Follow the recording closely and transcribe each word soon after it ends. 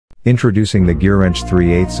Introducing the GEARWRENCH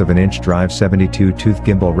 3/8 of an inch drive 72 tooth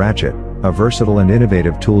gimbal ratchet, a versatile and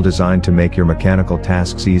innovative tool designed to make your mechanical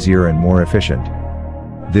tasks easier and more efficient.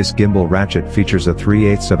 This gimbal ratchet features a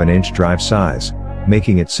 3/8 of an inch drive size,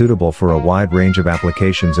 making it suitable for a wide range of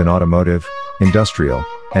applications in automotive, industrial,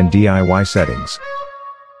 and DIY settings.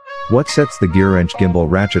 What sets the GEARWRENCH gimbal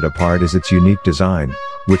ratchet apart is its unique design,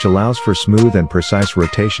 which allows for smooth and precise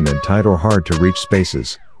rotation in tight or hard-to-reach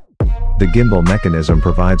spaces. The gimbal mechanism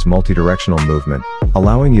provides multidirectional movement,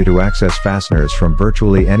 allowing you to access fasteners from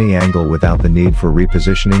virtually any angle without the need for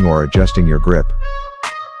repositioning or adjusting your grip.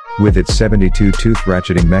 With its 72-tooth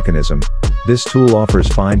ratcheting mechanism, this tool offers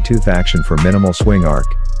fine-tooth action for minimal swing arc,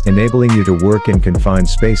 enabling you to work in confined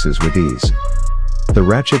spaces with ease. The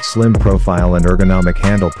ratchet's slim profile and ergonomic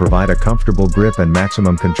handle provide a comfortable grip and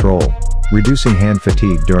maximum control, reducing hand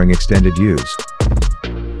fatigue during extended use.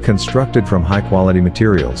 Constructed from high-quality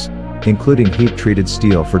materials, including heat-treated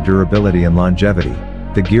steel for durability and longevity,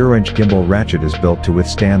 the GEARWRENCH gimbal ratchet is built to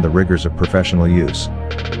withstand the rigors of professional use.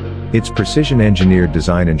 Its precision-engineered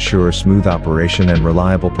design ensures smooth operation and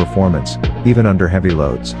reliable performance, even under heavy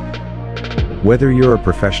loads. Whether you're a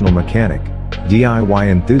professional mechanic, DIY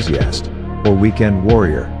enthusiast, or weekend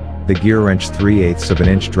warrior, the GEARWRENCH 3/8 of an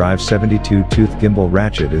inch drive 72-tooth gimbal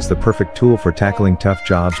ratchet is the perfect tool for tackling tough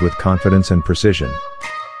jobs with confidence and precision.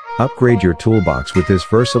 Upgrade your toolbox with this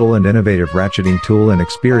versatile and innovative ratcheting tool and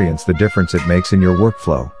experience the difference it makes in your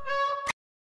workflow.